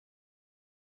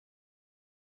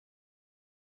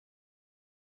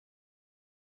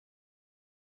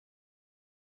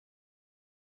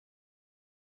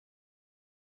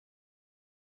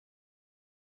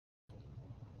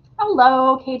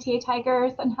Hello, KTA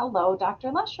Tigers, and hello,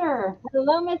 Dr. Lusher.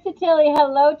 Hello, Miss Tilly.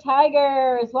 Hello,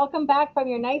 Tigers. Welcome back from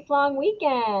your nice long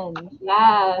weekend.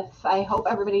 Yes, I hope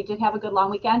everybody did have a good long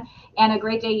weekend and a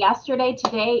great day yesterday.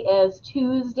 Today is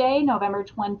Tuesday, November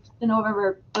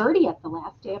 30th, the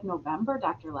last day of November,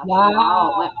 Dr. Lusher. Wow, it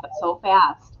Wow. went so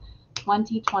fast.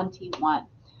 2021.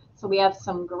 So we have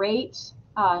some great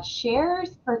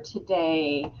shares for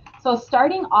today. So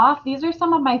starting off, these are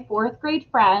some of my fourth grade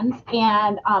friends,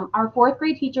 and our fourth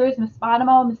grade teachers, Miss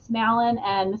Bonomo, Miss Mallon,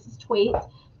 and Mrs. Twaits,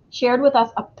 shared with us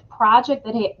a project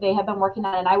that they have been working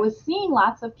on. And I was seeing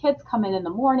lots of kids come in the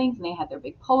mornings, and they had their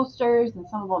big posters, and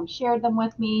some of them shared them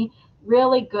with me.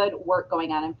 Really good work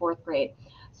going on in fourth grade.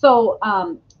 So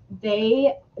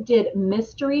they did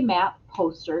mystery map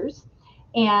posters,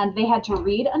 and they had to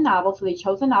read a novel. So they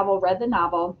chose a novel, read the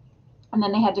novel, and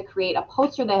then they had to create a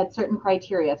poster that had certain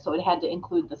criteria. So it had to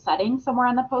include the setting somewhere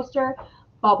on the poster,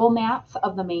 bubble maps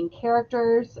of the main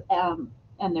characters,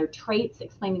 and their traits,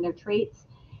 explaining their traits,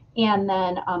 and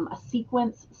then a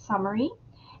sequence summary.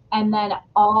 And then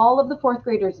all of the fourth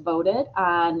graders voted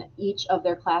on each of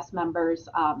their class members'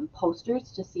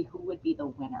 posters to see who would be the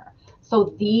winner.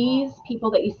 So these people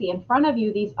that you see in front of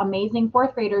you, these amazing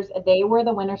fourth graders, they were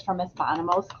the winners from Miss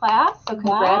Bonomo's class. So Wow.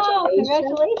 congratulations.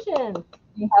 Congratulations.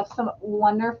 You have some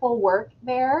wonderful work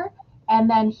there. And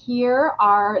then here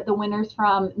are the winners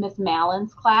from Miss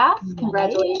Mallon's class. Nice.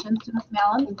 Congratulations to Miss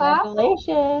Mallon's class.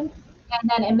 Congratulations. And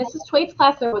then in Mrs. Twait's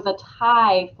class, there was a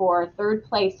tie for third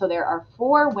place. So there are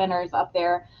four winners up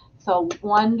there. So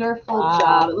wonderful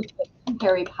job. It Wow. looks like some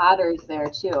Harry Potter's there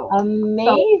too. So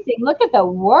Amazing. Look at the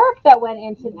work that went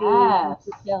into these, yes,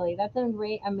 Mrs. Tilly. That's a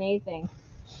great, amazing.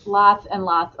 lots and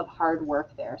lots of hard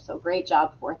work there. So great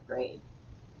job, fourth grade.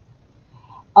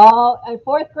 Oh, and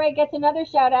fourth grade gets another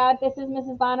shout out. This is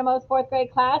Mrs. Bonomo's fourth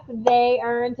grade class. They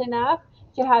earned enough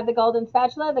to have the golden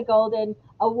spatula, the golden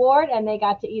award, and they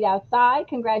got to eat outside.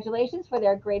 Congratulations for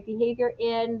their great behavior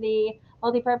in the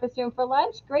multipurpose room for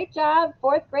lunch. Great job,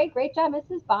 fourth grade. Great job,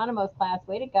 Mrs. Bonomo's class.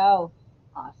 Way to go.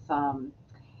 Awesome.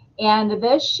 And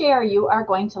this share you are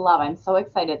going to love. I'm so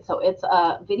excited. So it's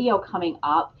a video coming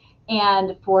up.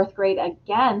 And fourth grade,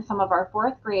 again, some of our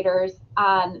fourth graders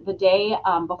on the day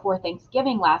before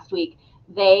Thanksgiving last week,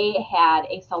 they had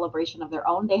a celebration of their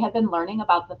own. They had been learning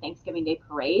about the Thanksgiving Day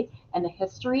parade and the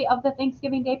history of the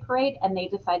Thanksgiving Day parade, and they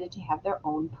decided to have their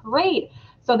own parade.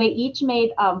 So they each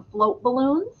made float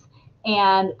balloons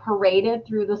and paraded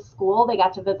through the school. They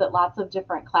got to visit lots of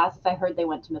different classes. I heard they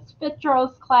went to Miss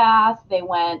Fitzgerald's class, they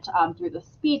went through the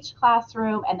speech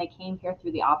classroom, and they came here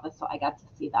through the office, so I got to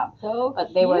see them. So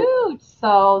But they were cute.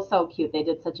 so cute. They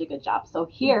did such a good job. So You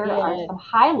here are did. some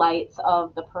highlights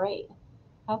of the parade.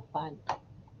 How fun.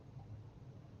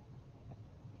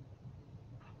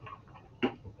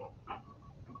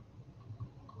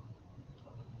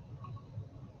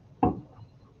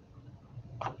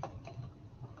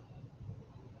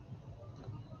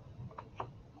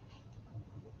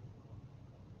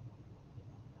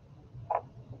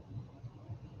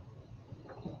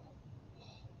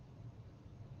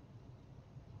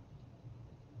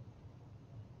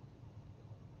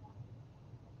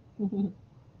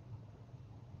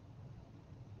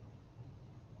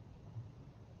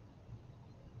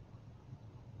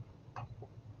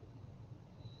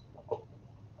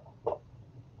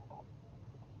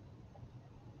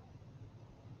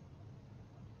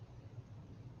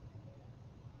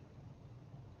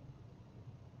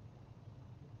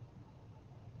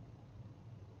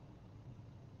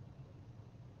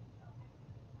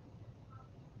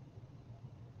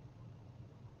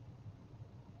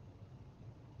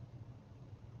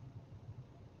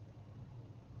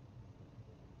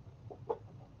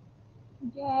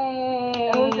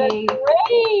 Those are Yay!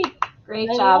 great. Great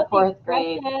I love job, the fourth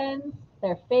grade. expressions,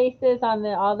 their faces on the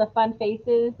all the fun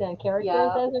faces and characters.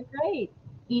 Yep. Those are great.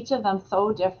 Each of them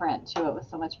so different too. It was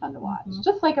so much fun to watch. Hmm.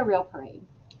 Just like a real parade.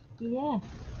 Yes.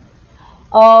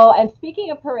 Oh, and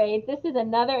speaking of parades, this is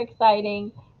another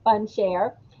exciting fun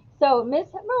share. So Miss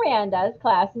Miranda's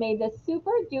class made this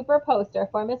super duper poster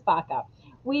for Miss Baca.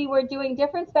 We were doing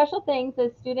different special things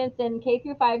as students in K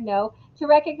through 5 know to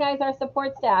recognize our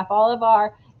support staff, all of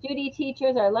our duty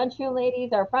teachers, our lunchroom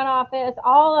ladies, our front office,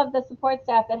 all of the support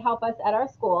staff that help us at our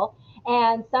school.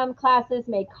 And some classes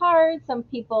made cards, some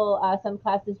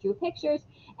classes drew pictures,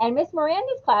 and Miss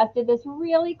Miranda's class did this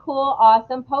really cool,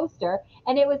 awesome poster,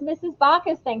 and it was Mrs.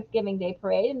 Baca's Thanksgiving Day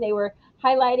parade, and they were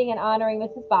highlighting and honoring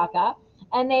Mrs. Baca.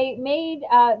 And they made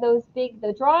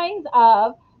the drawings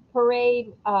of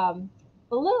parade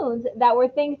balloons that were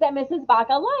things that Mrs.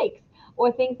 Baca likes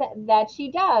or things that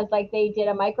she does. Like they did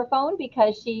a microphone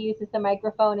because she uses the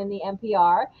microphone in the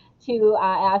NPR to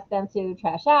ask them to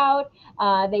trash out.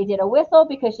 They did a whistle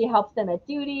because she helps them at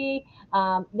duty.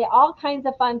 All kinds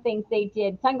of fun things they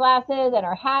did. Sunglasses and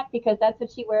her hat because that's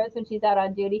what she wears when she's out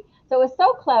on duty. So it was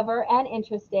so clever and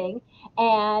interesting.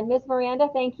 And Miss Miranda,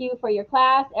 thank you for your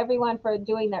class. Everyone for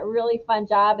doing that really fun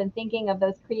job and thinking of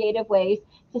those creative ways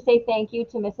to say thank you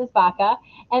to Mrs. Baca.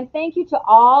 And thank you to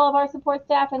all of our support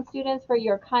staff and students for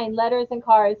your kind letters and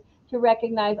cards to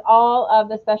recognize all of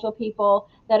the special people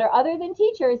that are other than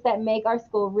teachers that make our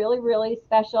school really, really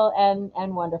special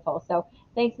and wonderful. So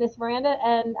thanks, Miss Miranda,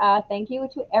 and thank you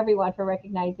to everyone for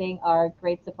recognizing our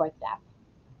great support staff.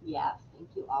 Yes, thank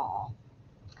you all.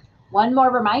 One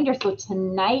more reminder, so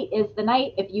tonight is the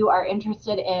night. If you are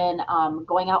interested in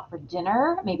going out for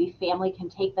dinner, maybe family can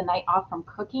take the night off from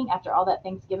cooking after all that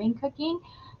Thanksgiving cooking.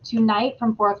 Tonight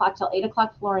from 4 o'clock till 8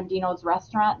 o'clock, Florentino's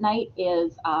restaurant night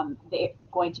is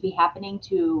going to be happening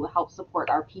to help support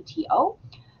our PTO.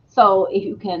 So if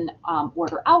you can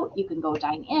order out, you can go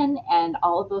dine in, and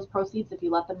all of those proceeds, if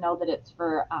you let them know that it's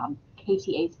for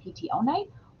KTA's PTO night,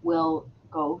 will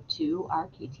go to our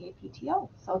KTA PTO.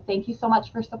 So thank you so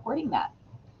much for supporting that.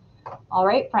 All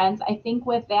right, friends, I think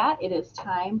with that, it is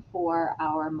time for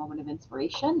our moment of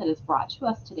inspiration that is brought to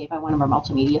us today by one of our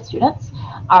multimedia students,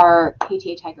 our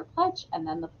KTA Tiger Pledge, and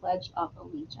then the Pledge of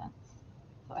Allegiance.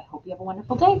 So I hope you have a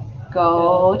wonderful day.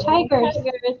 Go Tigers!